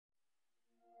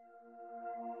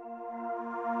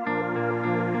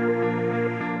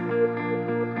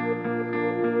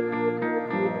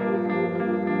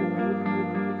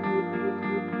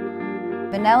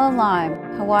vanilla lime,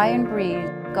 Hawaiian breeze,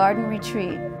 garden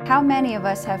retreat. How many of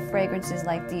us have fragrances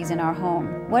like these in our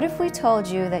home? What if we told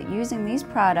you that using these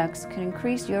products can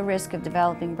increase your risk of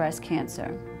developing breast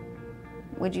cancer?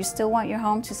 Would you still want your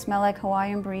home to smell like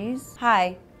Hawaiian breeze?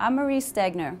 Hi, I'm Marie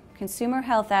Stegner, Consumer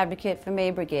Health Advocate for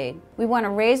Maid Brigade. We want to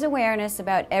raise awareness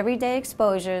about everyday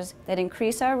exposures that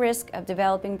increase our risk of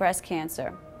developing breast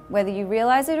cancer. Whether you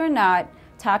realize it or not,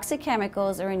 toxic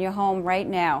chemicals are in your home right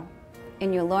now.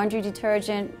 In your laundry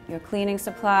detergent, your cleaning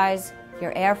supplies,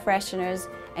 your air fresheners,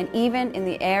 and even in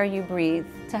the air you breathe.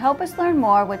 To help us learn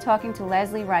more, we're talking to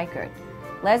Leslie Reichert.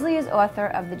 Leslie is author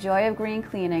of The Joy of Green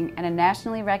Cleaning and a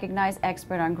nationally recognized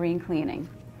expert on green cleaning.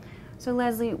 So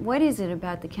Leslie, what is it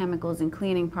about the chemicals in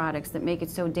cleaning products that make it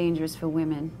so dangerous for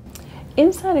women?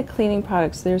 Inside of cleaning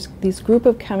products, there's these group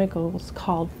of chemicals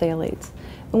called phthalates.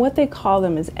 And what they call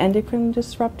them is endocrine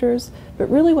disruptors, but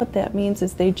really what that means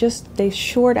is they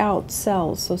short out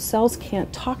cells, so cells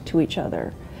can't talk to each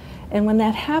other. And when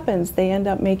that happens, they end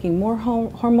up making more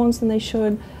hormones than they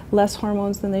should, less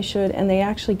hormones than they should, and they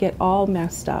actually get all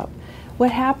messed up.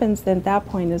 What happens then at that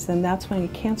point is then that's when a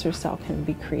cancer cell can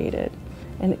be created,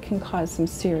 and it can cause some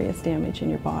serious damage in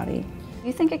your body. Do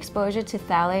you think exposure to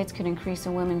phthalates could increase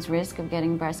a woman's risk of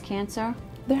getting breast cancer?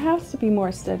 There has to be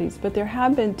more studies, but there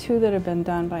have been 2 that have been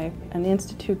done by an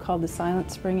institute called the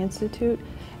Silent Spring Institute,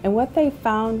 and what they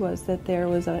found was that there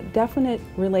was a definite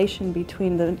relation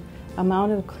between the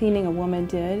amount of cleaning a woman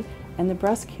did and the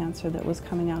breast cancer that was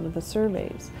coming out of the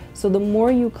surveys. So the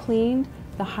more you cleaned,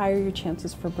 the higher your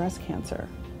chances for breast cancer.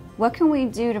 What can we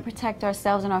do to protect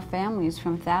ourselves and our families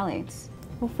from phthalates?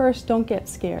 Well, first, don't get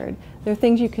scared. There are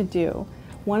things you could do.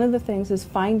 One of the things is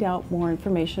find out more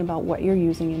information about what you're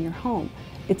using in your home.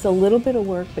 It's a little bit of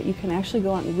work, but you can actually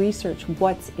go out and research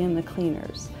what's in the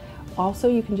cleaners. Also,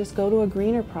 you can just go to a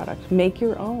greener product, make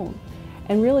your own.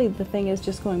 And really the thing is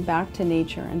just going back to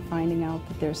nature and finding out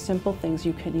that there's simple things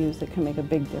you can use that can make a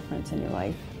big difference in your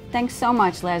life. Thanks so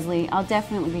much, Leslie. I'll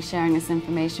definitely be sharing this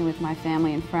information with my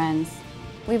family and friends.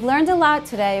 We've learned a lot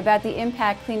today about the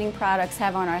impact cleaning products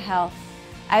have on our health.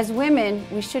 As women,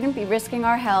 we shouldn't be risking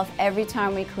our health every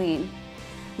time we clean.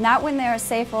 Not when there are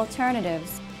safe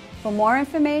alternatives. For more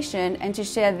information and to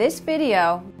share this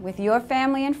video with your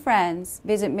family and friends,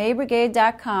 visit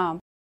maidbrigade.com